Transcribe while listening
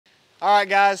All right,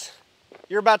 guys,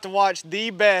 you're about to watch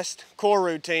the best core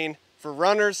routine for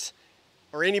runners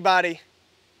or anybody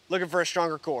looking for a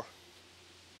stronger core.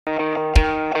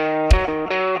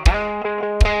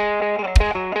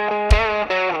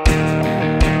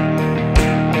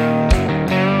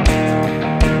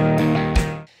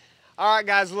 All right,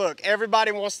 guys, look,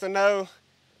 everybody wants to know,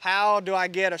 how do I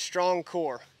get a strong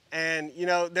core? And you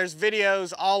know, there's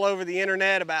videos all over the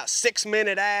internet about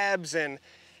 6-minute abs and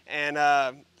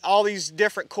all these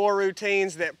different core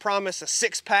routines that promise a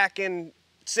six-pack in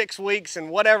 6 weeks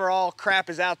and whatever all crap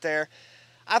is out there.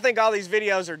 I think all these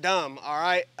videos are dumb, all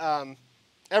right?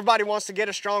 Everybody wants to get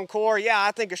a strong core. Yeah,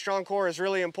 I think a strong core is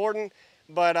really important,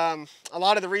 but a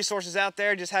lot of the resources out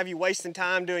there just have you wasting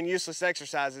time doing useless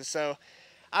exercises. So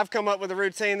I've come up with a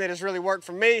routine that has really worked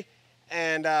for me,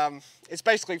 and it's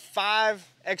basically 5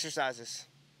 exercises.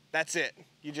 That's it.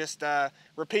 You just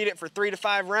repeat it for 3 to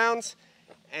 5 rounds,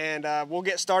 and we'll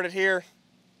get started here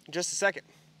in just a second.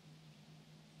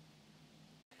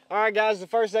 All right, guys, the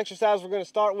first exercise we're going to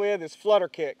start with is Flutter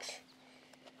Kicks.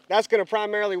 That's going to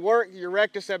primarily work your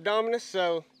rectus abdominis,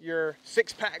 so your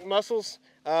six-pack muscles,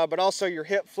 but also your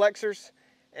hip flexors,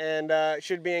 and it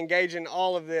should be engaging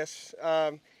all of this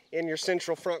in your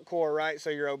central front core, right? So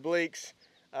your obliques,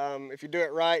 if you do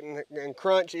it right, and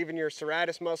crunch, even your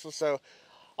serratus muscles. So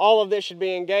all of this should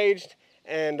be engaged.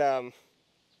 And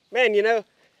man, you know,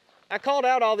 I called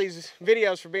out all these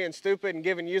videos for being stupid and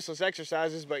giving useless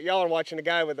exercises, but y'all are watching a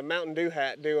guy with a Mountain Dew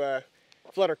hat do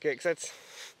Flutter Kicks. That's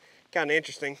kind of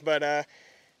interesting. But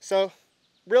so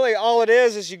really all it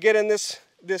is you get in this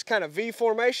kind of V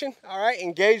formation, all right?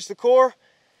 Engage the core,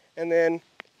 and then you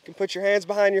can put your hands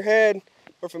behind your head,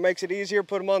 or if it makes it easier,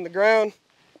 put them on the ground,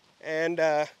 and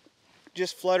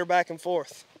just flutter back and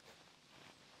forth.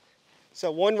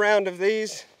 So 1 round of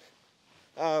these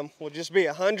will just be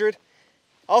 100.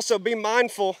 Also be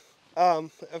mindful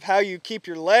of how you keep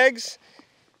your legs.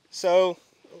 So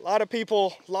a lot of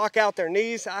people lock out their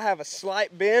knees. I have a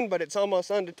slight bend, but it's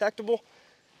almost undetectable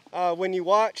when you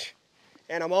watch.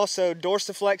 And I'm also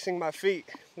dorsiflexing my feet,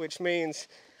 which means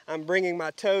I'm bringing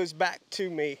my toes back to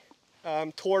me,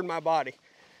 toward my body.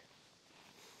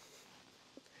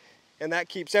 And that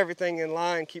keeps everything in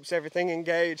line, keeps everything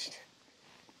engaged.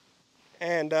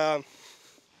 And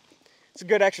it's a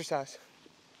good exercise.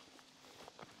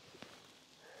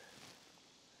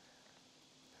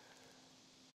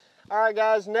 All right,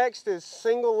 guys, next is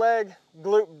single leg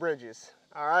glute bridges.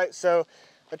 All right, so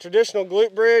a traditional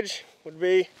glute bridge would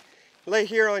be lay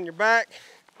here on your back,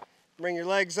 bring your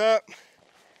legs up,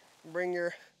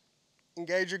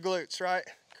 engage your glutes, right?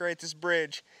 Create this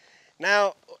bridge.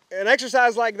 Now, an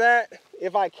exercise like that,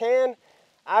 if I can,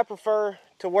 I prefer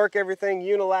to work everything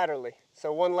unilaterally,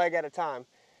 so 1 leg at a time.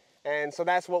 And so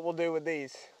that's what we'll do with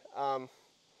these.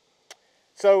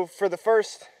 So for the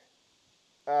first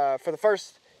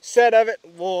set of it,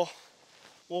 we'll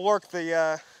work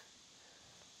we'll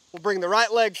bring the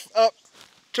right leg up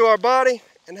to our body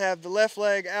and have the left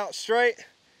leg out straight,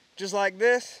 just like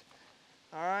this.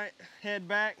 All right, head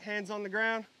back, hands on the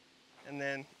ground, and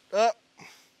then up.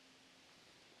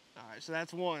 All right, so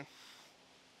that's 1,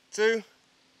 2,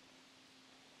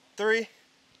 3,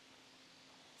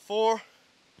 4,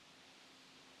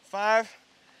 5.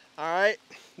 All right,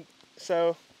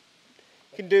 so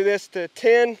you can do this to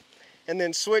 10 and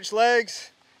then switch legs,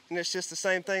 and it's just the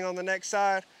same thing on the next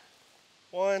side.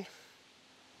 1,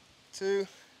 2,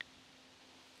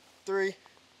 3,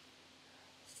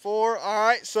 4. All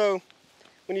right, so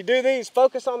when you do these,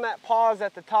 focus on that pause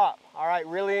at the top. All right,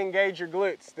 really engage your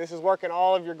glutes. This is working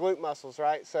all of your glute muscles,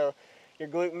 right? So your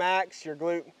glute max, your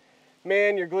glute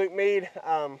min, your glute med,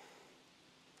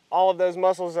 all of those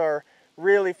muscles are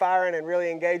really firing and really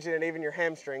engaging, and even your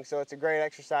hamstring. So it's a great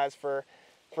exercise for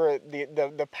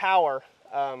the power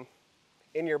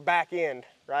in your back end,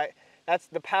 right? That's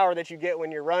the power that you get when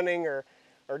you're running or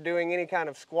doing any kind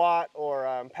of squat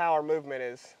or power movement.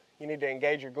 Is you need to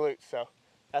engage your glutes. So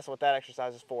that's what that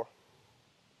exercise is for.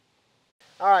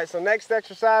 All right, so next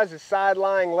exercise is side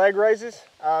lying leg raises.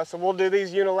 So we'll do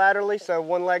these unilaterally, so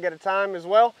 1 leg at a time as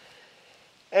well.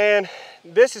 And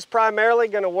this is primarily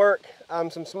going to work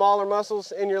some smaller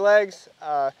muscles in your legs,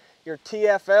 your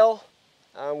TFL,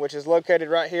 which is located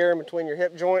right here in between your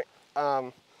hip joint.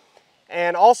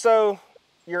 And also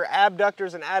your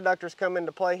abductors and adductors come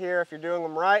into play here if you're doing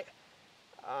them right.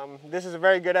 This is a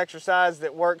very good exercise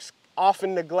that works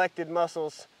often neglected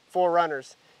muscles for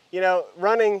runners. You know,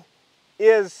 running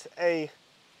is a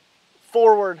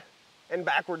forward and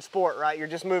backward sport, right? You're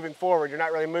just moving forward. You're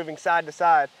not really moving side to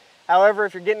side. However,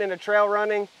 if you're getting into trail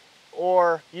running,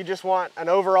 or you just want an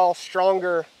overall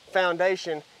stronger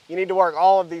foundation, you need to work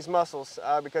all of these muscles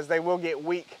because they will get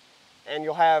weak, and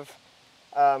you'll have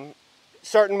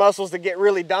certain muscles that get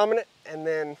really dominant, and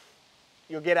then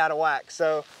you'll get out of whack.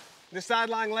 So the side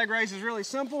lying leg raise is really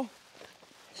simple.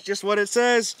 It's just what it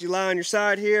says. You lie on your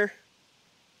side here,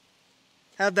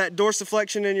 have that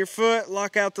dorsiflexion in your foot,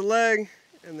 lock out the leg,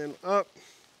 and then up,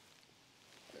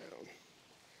 down.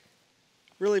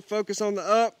 Really focus on the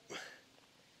up,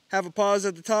 have a pause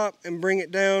at the top, and bring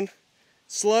it down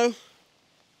slow.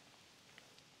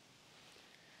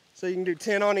 So you can do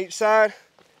 10 on each side.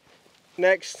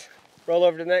 Next, roll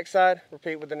over to the next side,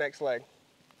 repeat with the next leg.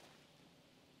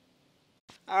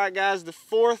 All right, guys, the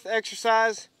fourth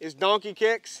exercise is donkey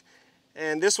kicks,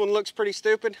 and this one looks pretty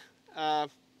stupid,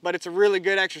 but it's a really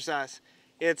good exercise.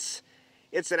 It's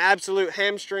an absolute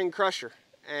hamstring crusher,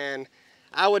 and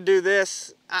I would do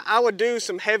this. I would do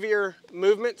some heavier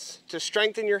movements to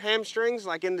strengthen your hamstrings,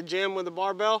 like in the gym with a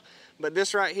barbell, but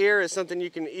this right here is something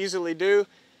you can easily do,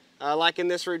 like in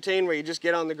this routine where you just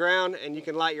get on the ground and you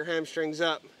can light your hamstrings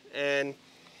up. And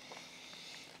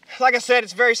like I said,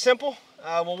 it's very simple.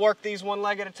 We'll work these one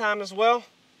leg at a time as well.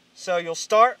 So you'll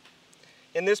start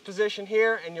in this position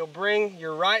here, and you'll bring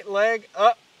your right leg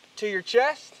up to your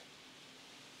chest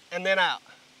and then out.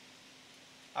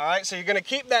 All right, so you're gonna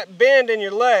keep that bend in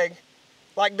your leg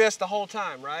like this the whole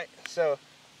time, right? So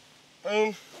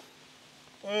boom,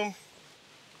 boom,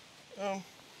 boom,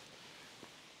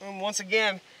 boom. Once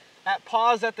again, that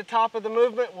pause at the top of the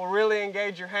movement will really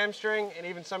engage your hamstring and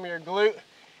even some of your glute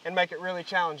and make it really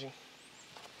challenging.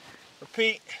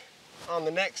 Repeat on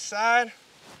the next side,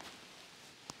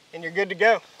 and you're good to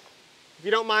go. If you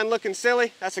don't mind looking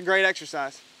silly, that's a great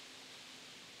exercise.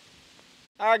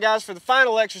 All right, guys, for the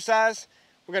final exercise,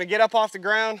 we're gonna get up off the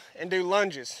ground and do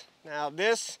lunges. Now,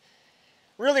 this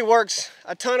really works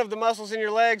a ton of the muscles in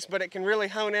your legs, but it can really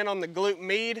hone in on the glute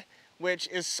med, which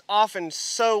is often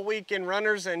so weak in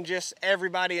runners and just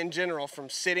everybody in general, from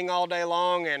sitting all day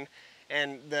long and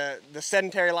the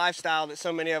sedentary lifestyle that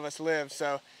so many of us live.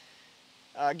 So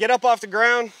get up off the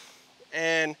ground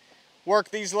and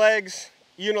work these legs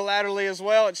unilaterally as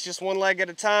well. It's just one leg at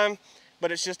a time,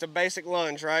 but it's just a basic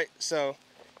lunge, right? So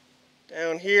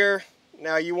down here.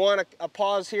 Now you want a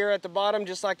pause here at the bottom,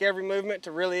 just like every movement,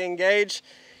 to really engage.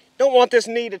 Don't want this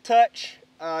knee to touch.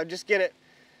 Just get it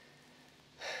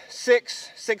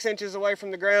six inches away from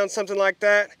the ground, something like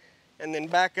that, and then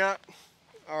back up.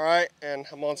 All right, and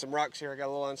I'm on some rocks here. I got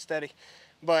a little unsteady,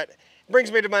 but it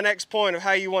brings me to my next point of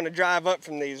how you want to drive up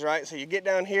from these, right? So you get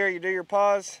down here, you do your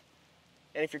pause,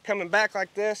 and if you're coming back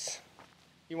like this,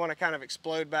 you want to kind of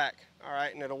explode back, all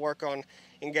right? And it'll work on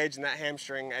engaging that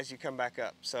hamstring as you come back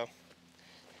up. So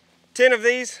 10 of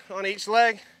these on each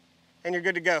leg, and you're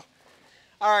good to go.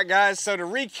 All right, guys, so to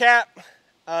recap,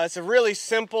 it's a really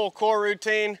simple core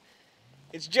routine.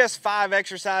 It's just 5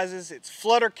 exercises. It's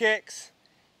flutter kicks,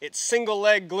 it's single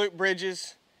leg glute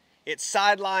bridges, it's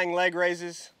side lying leg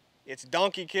raises, it's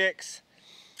donkey kicks,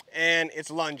 and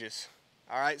it's lunges.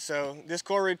 All right, so this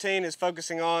core routine is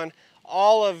focusing on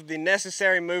all of the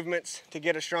necessary movements to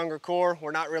get a stronger core.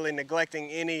 We're not really neglecting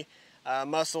any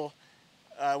muscle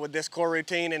with this core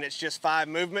routine, and it's just 5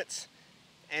 movements.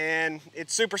 And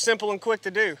it's super simple and quick to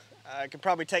do. It can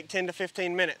probably take 10 to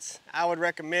 15 minutes. I would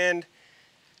recommend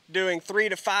doing 3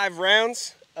 to 5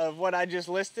 rounds of what I just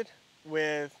listed,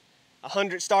 with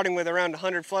starting with around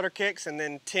 100 flutter kicks, and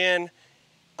then 10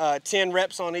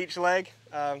 reps on each leg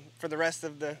for the rest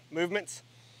of the movements.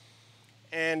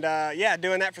 And yeah,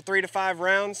 doing that for 3 to 5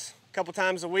 rounds a couple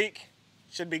times a week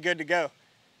should be good to go.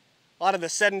 A lot of the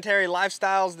sedentary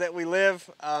lifestyles that we live,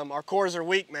 our cores are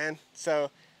weak, man.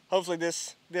 So hopefully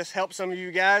this helps some of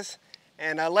you guys.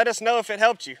 And let us know if it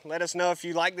helped you. Let us know if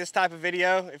you like this type of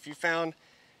video, if you found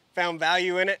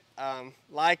value in it.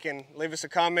 Like and leave us a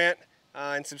comment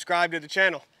and subscribe to the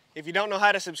channel. If you don't know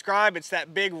how to subscribe, it's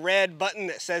that big red button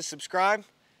that says subscribe,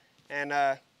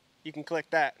 and you can click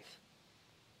that.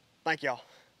 Thank y'all.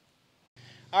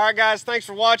 All right, guys, thanks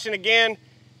for watching again.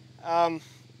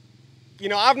 You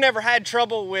know, I've never had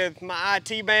trouble with my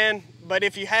IT band, but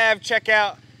if you have, check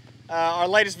out our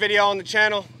latest video on the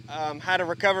channel, how to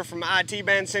recover from IT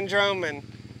band syndrome. And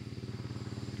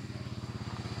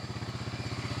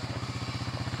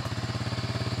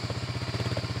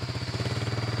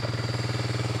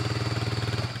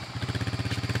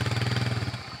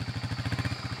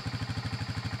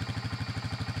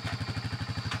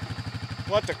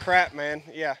what the crap, man?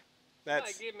 Yeah,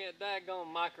 that's. Somebody give me a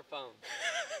daggone microphone.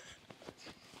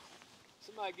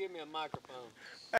 Somebody give me a microphone.